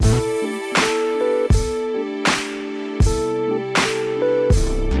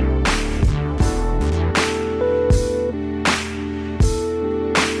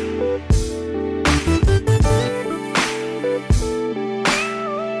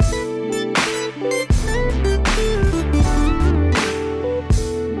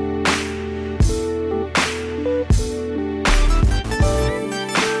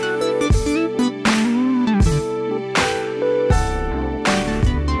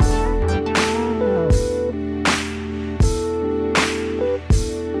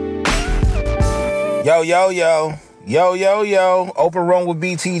Yo, yo, yo. Yo, yo, yo. Open room with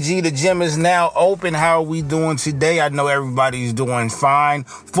BTG. The gym is now open. How are we doing today? I know everybody's doing fine.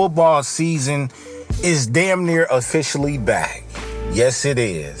 Football season is damn near officially back. Yes, it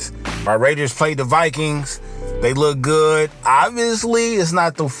is. My Raiders played the Vikings. They look good. Obviously, it's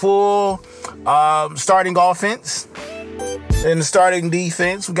not the full starting offense. In the starting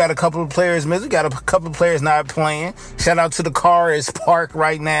defense, we got a couple of players missing. We got a couple of players not playing. Shout out to the car is parked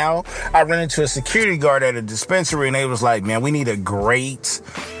right now. I ran into a security guard at a dispensary and they was like, man, we need a great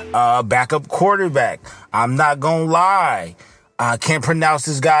backup quarterback. I'm not going to lie. I can't pronounce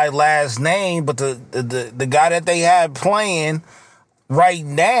this guy's last name, but the guy that they have playing right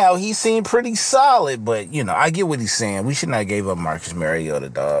now, he seemed pretty solid. But, you know, I get what he's saying. We should not have gave up Marcus Mariota,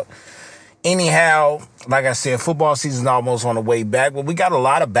 dog. Anyhow, like I said, football season's almost on the way back, but we got a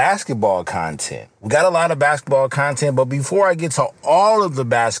lot of basketball content. But before I get to all of the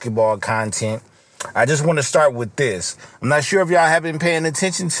basketball content, I just want to start with this. I'm not sure if y'all have been paying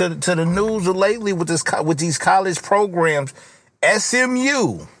attention to the news lately with these college programs.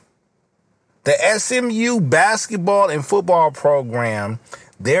 SMU, the SMU basketball and football program,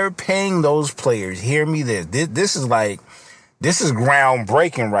 they're paying those players. Hear me this. This is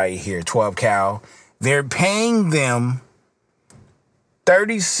groundbreaking right here, 12 Cal. They're paying them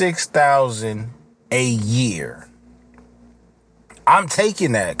 $36,000 a year. I'm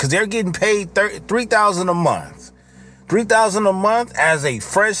taking that because they're getting paid $3,000 a month. $3,000 a month as a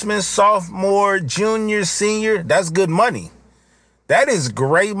freshman, sophomore, junior, senior. That's good money. That is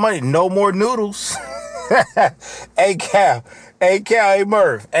great money. No more noodles. Hey Cal, hey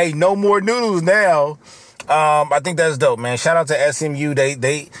Murph. Hey, no more noodles now. I think that's dope, man. Shout out to SMU.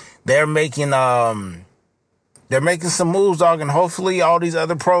 They're making some moves, dog, and hopefully all these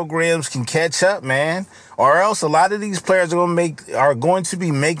other programs can catch up, man. Or else a lot of these players are going to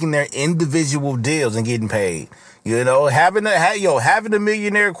be making their individual deals and getting paid. You know, having a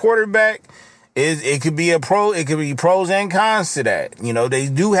millionaire quarterback it could be pros and cons to that. You know, they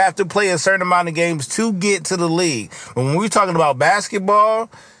do have to play a certain amount of games to get to the league. But when we're talking about basketball,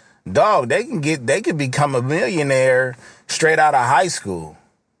 dog, they could become a millionaire straight out of high school.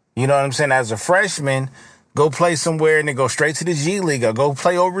 You know what I'm saying? As a freshman, go play somewhere and then go straight to the G League or go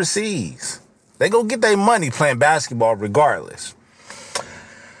play overseas. They go get their money playing basketball regardless.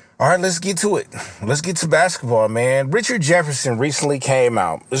 All right, let's get to it. Let's get to basketball, man. Richard Jefferson recently came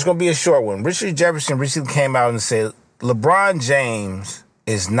out. It's going to be a short one. Richard Jefferson recently came out and said, LeBron James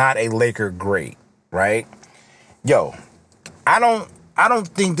is not a Laker great, right? Yo, I don't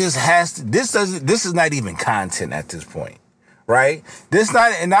think this is not even content at this point, right?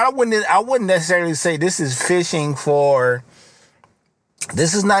 I wouldn't necessarily say this is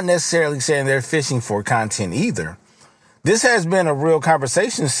not necessarily saying they're fishing for content either. This has been a real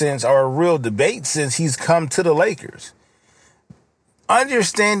conversation or a real debate since he's come to the Lakers.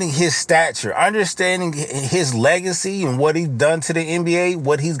 Understanding his stature, understanding his legacy and what he's done to the NBA,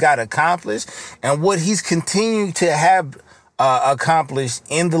 what he's got accomplished, and what he's continuing to have accomplished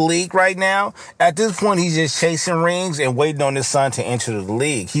in the league right now. At this point, he's just chasing rings and waiting on his son to enter the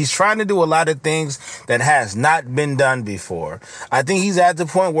league. He's trying to do a lot of things that has not been done before. I think he's at the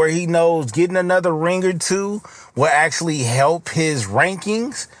point where he knows getting another ring or two will actually help his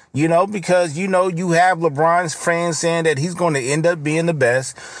rankings. You know, because, you know, you have LeBron's fans saying that he's going to end up being the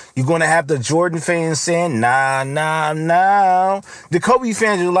best. You're going to have the Jordan fans saying, nah. The Kobe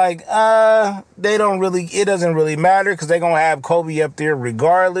fans are like, it doesn't really matter because they're going to have Kobe up there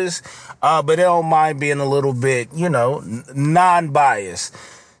regardless. But they don't mind being a little bit, you know, non-biased.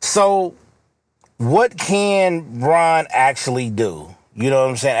 So what can Bron actually do? You know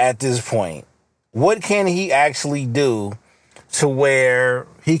what I'm saying? At this point, what can he actually do to where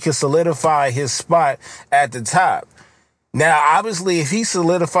he can solidify his spot at the top? Now, obviously, if he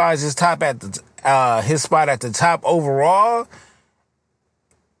solidifies his spot at the top overall,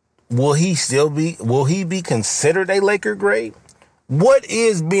 will he be considered a Laker great? What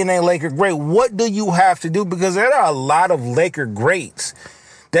is being a Laker great? What do you have to do? Because there are a lot of Laker greats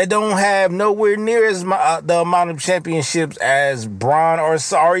that don't have nowhere near the amount of championships as Bron or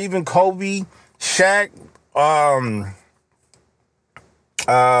even Kobe, Shaq,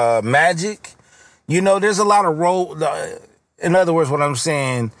 Magic. You know, there's a lot of in other words, what I'm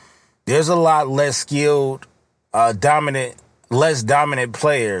saying, there's a lot less skilled, less dominant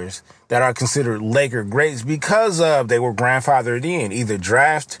players that are considered Laker greats because they were grandfathered in, either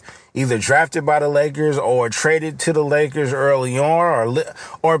drafted by the Lakers or traded to the Lakers early on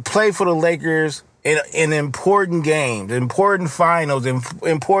or play for the Lakers in important games, important finals,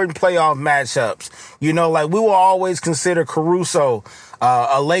 important playoff matchups. You know, like we will always consider Caruso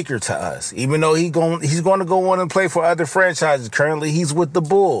a Laker to us, even though he's going to go on and play for other franchises. Currently, he's with the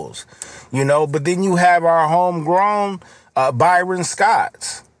Bulls. You know, but then you have our homegrown Byron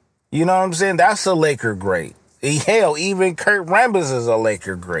Scott. You know what I'm saying? That's a Laker great. Hell, even Kurt Rambis is a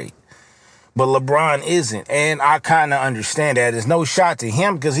Laker great. But LeBron isn't. And I kind of understand that. There's no shot to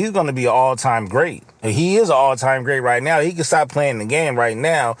him because he's going to be an all-time great. He is an all-time great right now. He can stop playing the game right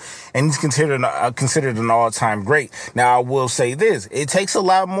now, and he's considered an all-time great. Now, I will say this. It takes a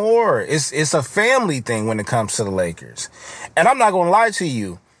lot more. It's a family thing when it comes to the Lakers. And I'm not going to lie to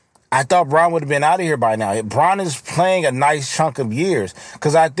you. I thought Bron would have been out of here by now. Bron is playing a nice chunk of years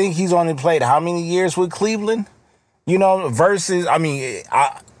because I think he's only played how many years with Cleveland? You know, versus,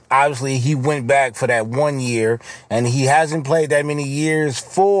 obviously, he went back for that 1 year, and he hasn't played that many years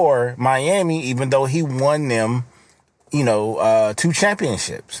for Miami, even though he won them, 2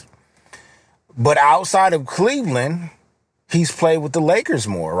 championships. But outside of Cleveland, he's played with the Lakers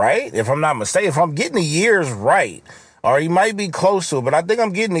more, right? If I'm not mistaken, if I'm getting the years right, or he might be close to it, but I think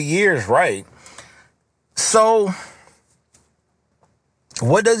I'm getting the years right. So,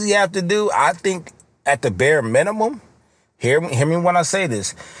 what does he have to do? I think at the bare minimum, hear me when I say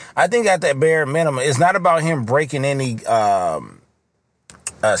this. I think at the bare minimum, it's not about him breaking any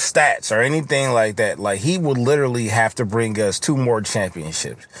stats or anything like that. Like, he would literally have to bring us 2 more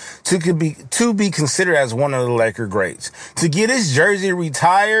championships to be considered as one of the Laker greats. To get his jersey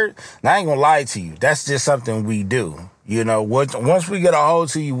retired, I ain't gonna lie to you, that's just something we do. You know, once we get a hold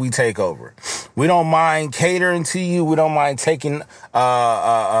to you, we take over. We don't mind catering to you. We don't mind taking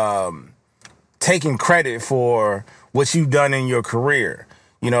credit for what you've done in your career.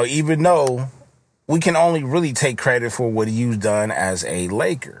 You know, even though we can only really take credit for what you've done as a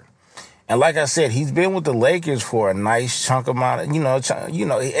Laker. And like I said, he's been with the Lakers for a nice chunk amount of,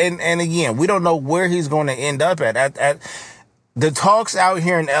 and again, we don't know where he's going to end up at the talks out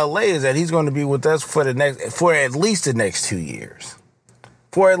here in LA is that he's going to be with us for at least the next 2 years.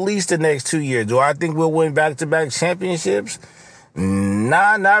 For at least the next 2 years. Do I think we'll win back-to-back championships?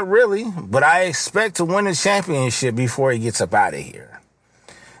 Nah, not really. But I expect to win a championship before he gets up out of here.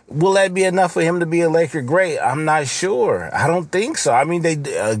 Will that be enough for him to be a Laker great? I'm not sure. I don't think so. I mean, they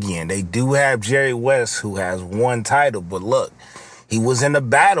do have Jerry West, who has 1 title. But look, he was in the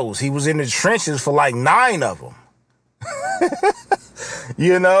battles. He was in the trenches for like 9 of them.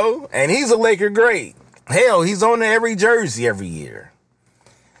 And he's a Laker great. Hell, he's on every jersey every year.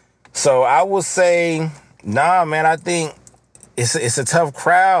 So I will say, nah, man, I think it's a tough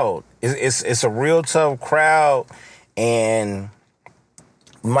crowd. It's a real tough crowd, and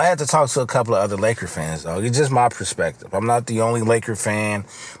we might have to talk to a couple of other Laker fans, though. It's just my perspective. I'm not the only Laker fan.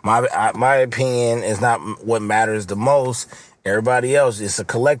 My opinion is not what matters the most. Everybody else, it's a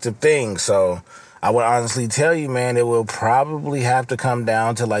collective thing. So I would honestly tell you, man, it will probably have to come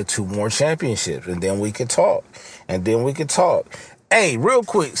down to like 2 more championships, and then we could talk. Hey, real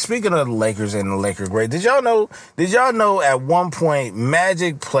quick, speaking of the Lakers and the Laker great, did y'all know at one point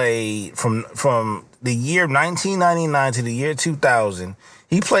Magic played from the year 1999 to the year 2000,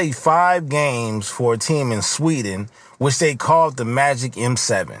 he played 5 games for a team in Sweden, which they called the Magic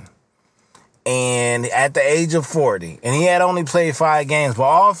M7. And at the age of 40, and he had only played 5 games, but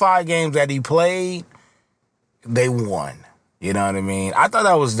all 5 games that he played, they won. You know what I mean? I thought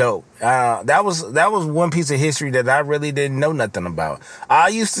that was dope. That was one piece of history that I really didn't know nothing about. I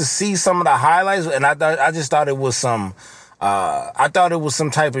used to see some of the highlights, and I just thought it was some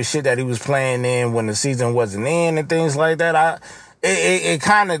type of shit that he was playing in when the season wasn't in and things like that.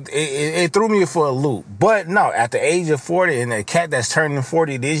 It threw me for a loop. But no, at the age of 40, and a cat that's turning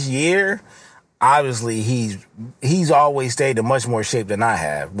 40 this year, obviously he's always stayed in much more shape than I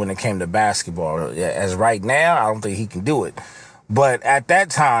have when it came to basketball. As right now, I don't think he can do it. But at that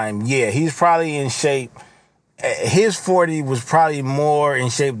time, yeah, he's probably in shape. His 40 was probably more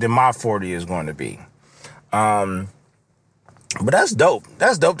in shape than my 40 is going to be. But that's dope.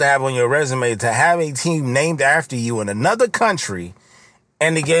 That's dope to have on your resume, to have a team named after you in another country,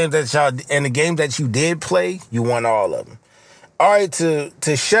 and the games that you did play, you won all of them. All right,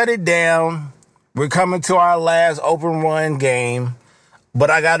 to shut it down, we're coming to our last open run game, but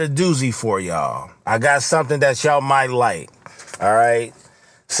I got a doozy for y'all. I got something that y'all might like. All right.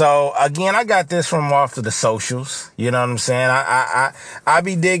 So again, I got this from off of the socials. You know what I'm saying? I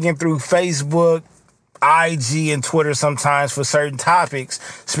be digging through Facebook, IG, and Twitter sometimes for certain topics,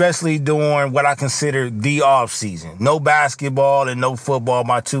 especially during what I consider the off season. No basketball and no football,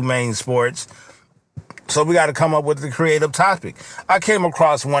 my 2 main sports. So we got to come up with the creative topic. I came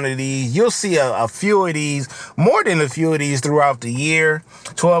across one of these. You'll see a few of these, more than a few of these throughout the year,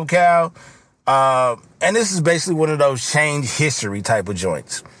 12 Cal. And this is basically one of those change history type of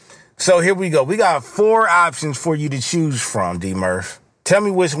joints. So here we go. We got 4 options for you to choose from, D Murph. Tell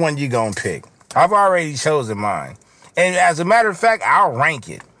me which one you gonna pick. I've already chosen mine. And as a matter of fact, I'll rank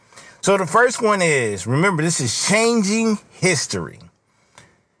it. So the first one is, remember, this is changing history.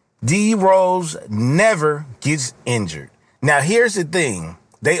 D Rose never gets injured. Now, here's the thing.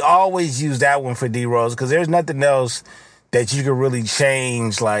 They always use that one for D Rose because there's nothing else that you could really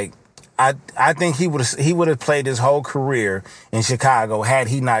change. Like, I think he would have played his whole career in Chicago had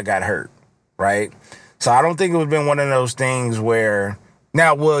he not got hurt, right? So I don't think it would have been one of those things where,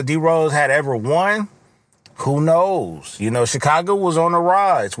 now, will D Rose had ever won? Who knows? You know, Chicago was on the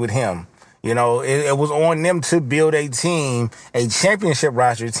rise with him. You know, it was on them to build a team, a championship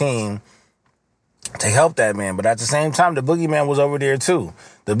roster team, to help that man. But at the same time, the boogeyman was over there too.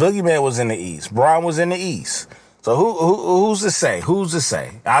 The boogeyman was in the East. Bron was in the East. So who's to say? Who's to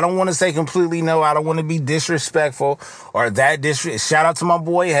say? I don't want to say completely no. I don't want to be disrespectful or that disrespectful. Shout out to my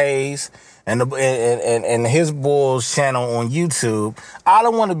boy Hayes and his Bulls channel on YouTube. I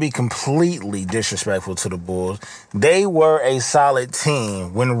don't want to be completely disrespectful to the Bulls. They were a solid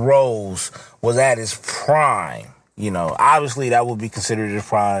team when Rose was at his prime. You know, obviously that would be considered his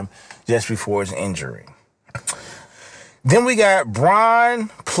prime just before his injury. Then we got Bron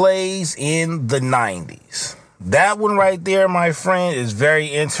plays in the 90s. That one right there, my friend, is very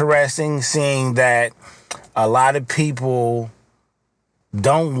interesting, seeing that a lot of people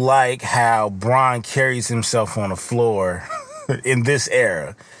don't like how Bron carries himself on the floor in this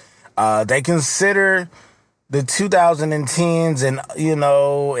era. They consider the 2010s and, you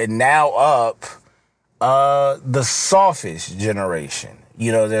know, and now up, the softish generation.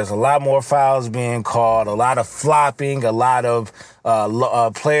 You know, there's a lot more fouls being called, a lot of flopping, a lot of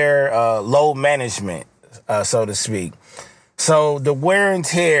player load management, so to speak. So the wear and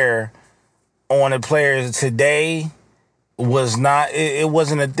tear on the players today was not, it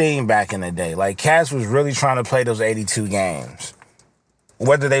wasn't a thing back in the day. Like, Cats was really trying to play those 82 games.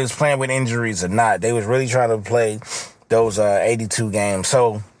 Whether they was playing with injuries or not, they was really trying to play those 82 games.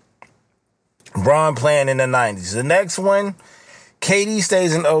 So, Bron playing in the 90s. The next one, KD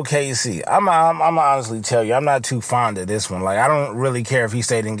stays in OKC. I'm honestly tell you, I'm not too fond of this one. Like, I don't really care if he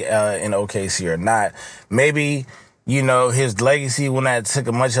stayed in OKC or not. Maybe, you know, his legacy when that took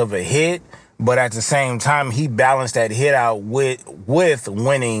much of a hit, but at the same time, he balanced that hit out with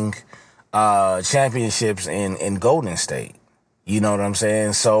winning championships in Golden State. You know what I'm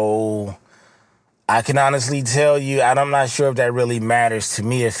saying? So I can honestly tell you, I'm not sure if that really matters to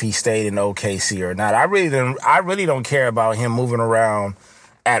me if he stayed in OKC or not. I really don't care about him moving around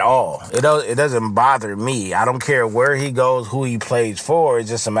at all. It doesn't bother me. I don't care where he goes, who he plays for. It's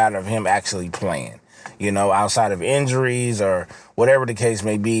just a matter of him actually playing, you know, outside of injuries or whatever the case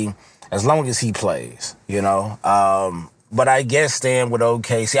may be, as long as he plays, you know. But I guess staying with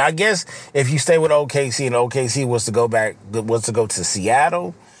OKC, I guess if you stay with OKC and OKC was to go to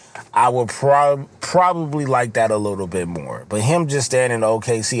Seattle, I would probably like that a little bit more. But him just staying in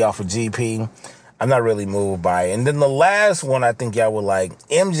OKC off of GP, I'm not really moved by it. And then the last one I think y'all would like,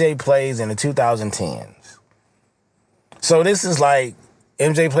 MJ plays in the 2010s. So this is like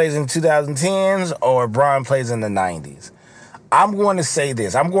MJ plays in the 2010s or Bron plays in the 90s. I'm going to say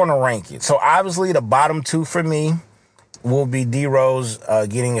this. I'm going to rank it. So obviously the bottom two for me will be D Rose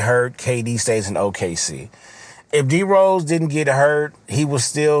getting hurt. KD stays in OKC. If D Rose didn't get hurt, he would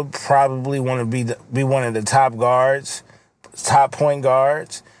still probably want to be one of the top guards, top point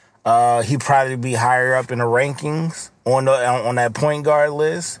guards. He'd probably be higher up in the rankings on that point guard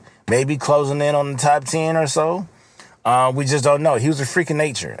list, maybe closing in on the top 10 or so. We just don't know. He was a freak of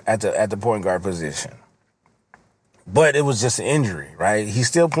nature at the point guard position. But it was just an injury, right? He's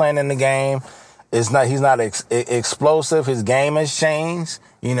still playing in the game. He's not explosive. His game has changed.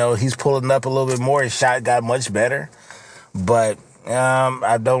 You know, he's pulling up a little bit more. His shot got much better. But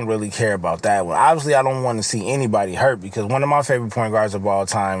I don't really care about that one. Obviously, I don't want to see anybody hurt because one of my favorite point guards of all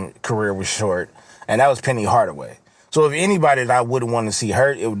time career was short, and that was Penny Hardaway. So if anybody that I wouldn't want to see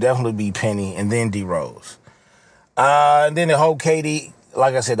hurt, it would definitely be Penny and then D Rose. And then the whole KD,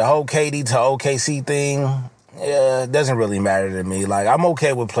 like I said, the whole KD to OKC thing, it doesn't really matter to me. Like, I'm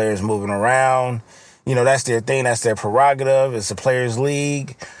okay with players moving around. You know, that's their thing. That's their prerogative. It's a players'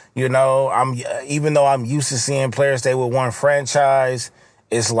 league. You know, even though I'm used to seeing players stay with one franchise,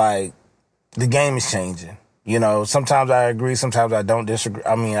 it's like the game is changing. You know, sometimes I agree, sometimes I don't disagree.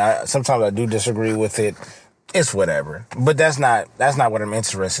 I mean, sometimes I do disagree with it. It's whatever. But that's not what I'm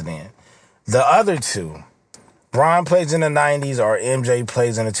interested in. The other two, Bron plays in the 90s or MJ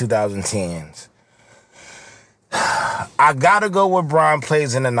plays in the 2010s. I gotta go with Bron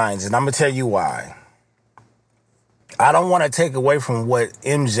plays in the 90s, and I'm gonna tell you why. I don't want to take away from what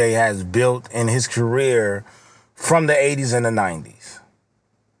MJ has built in his career from the 80s and the 90s.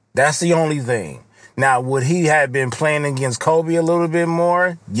 That's the only thing. Now, would he have been playing against Kobe a little bit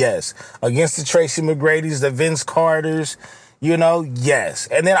more? Yes. Against the Tracy McGrady's, the Vince Carters, yes.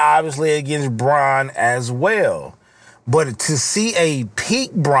 And then obviously against Bron as well. But to see a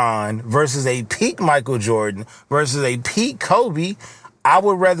peak Bron versus a peak Michael Jordan versus a peak Kobe, I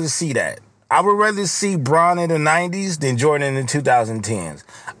would rather see that. I would rather see Bron in the 90s than Jordan in the 2010s.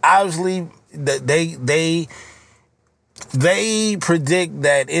 Obviously, they predict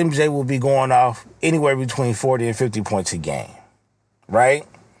that MJ will be going off anywhere between 40 and 50 points a game, right?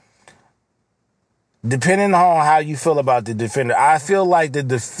 Depending on how you feel about the defender, I feel like the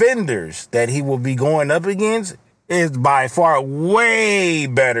defenders that he will be going up against is by far way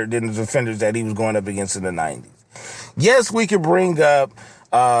better than the defenders that he was going up against in the 90s. Yes, we could bring up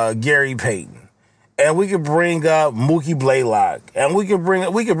Gary Payton, and we could bring up Mookie Blaylock, and we could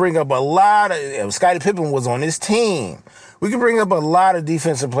bring up a lot of Scottie Pippen was on this team. We could bring up a lot of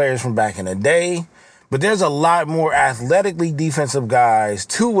defensive players from back in the day, but there's a lot more athletically defensive guys,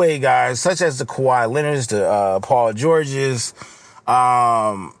 two-way guys, such as the Kawhi Leonards, the Paul Georges,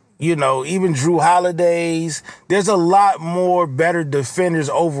 even Drew Holiday's. There's a lot more better defenders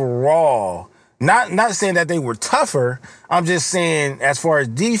overall. Not saying that they were tougher. I'm just saying as far as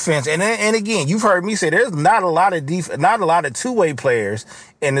defense. And again, you've heard me say there's not a lot of two-way players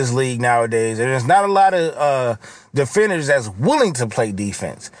in this league nowadays. And there's not a lot of defenders that's willing to play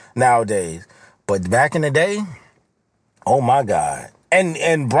defense nowadays. But back in the day, oh my God.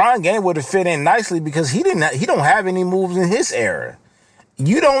 And Bron Game would have fit in nicely because he don't have any moves in his era.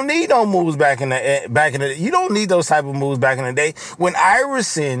 You don't need no moves back in the you don't need those type of moves back in the day. When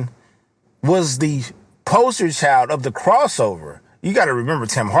Iverson was the poster child of the crossover. You got to remember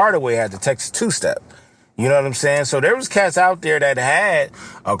Tim Hardaway had the Texas two-step. You know what I'm saying? So there was cats out there that had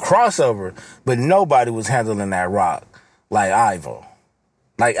a crossover, but nobody was handling that rock like Ivo,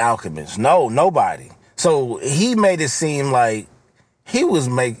 like Alchemist. No, nobody. So he made it seem like he put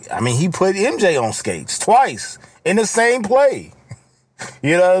MJ on skates twice in the same play.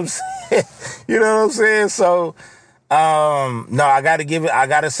 You know what I'm saying? You know what I'm saying? So, no, I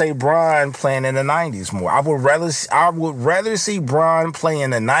gotta say Bron playing in the 90s more. I would rather see Bron play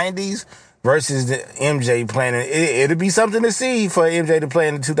in the 90s versus the MJ playing. It'd be something to see for MJ to play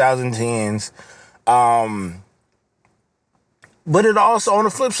in the 2010s. But it also, on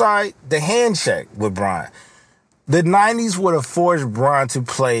the flip side, the handshake with Bron. The 90s would have forced Bron to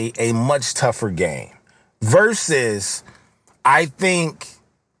play a much tougher game versus, I think,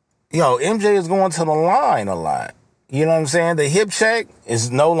 MJ is going to the line a lot. You know what I'm saying? The hip check is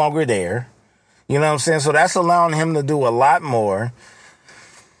no longer there. You know what I'm saying? So that's allowing him to do a lot more.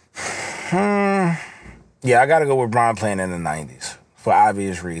 Yeah, I got to go with Bron playing in the 90s for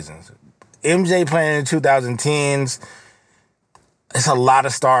obvious reasons. MJ playing in the 2010s, it's a lot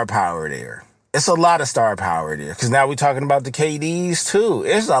of star power there. Because now we're talking about the KDs too.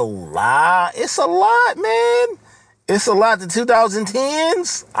 It's a lot, man. It's a lot. The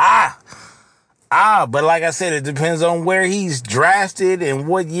 2010s. But like I said, it depends on where he's drafted and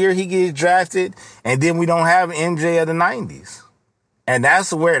what year he gets drafted. And then we don't have MJ of the 90s. And that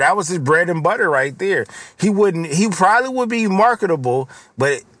was his bread and butter right there. He probably would be marketable,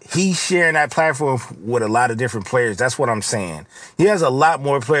 but he's sharing that platform with a lot of different players. That's what I'm saying. He has a lot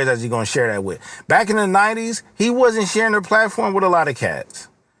more players that he's going to share that with. Back in the 90s, he wasn't sharing the platform with a lot of cats.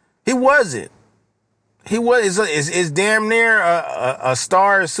 He wasn't. It's damn near a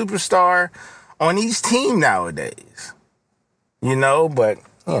star, a superstar on each team nowadays, but,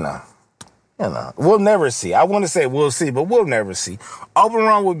 we'll never see. I want to say we'll see, but we'll never see. Open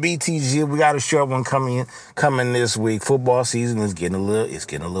Run with BTG. We got a short one coming this week. Football season is getting a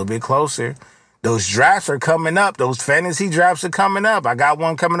little bit closer. Those drafts are coming up. Those fantasy drafts are coming up. I got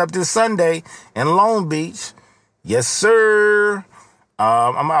one coming up this Sunday in Long Beach. Yes, sir.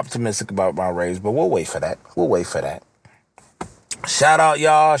 I'm optimistic about my Rays, but we'll wait for that. Shout out,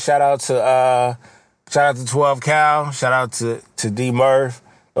 y'all. Shout out to 12 Cal. Shout out to D Murph.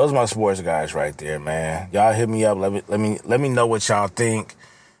 Those are my sports guys right there, man. Y'all hit me up. Let me know what y'all think.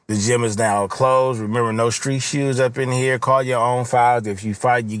 The gym is now closed. Remember, no street shoes up in here. Call your own fouls. If you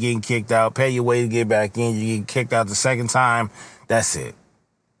fight, you're getting kicked out. Pay your way to get back in. You get kicked out the second time. That's it.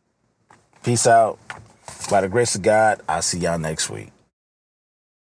 Peace out. By the grace of God, I'll see y'all next week.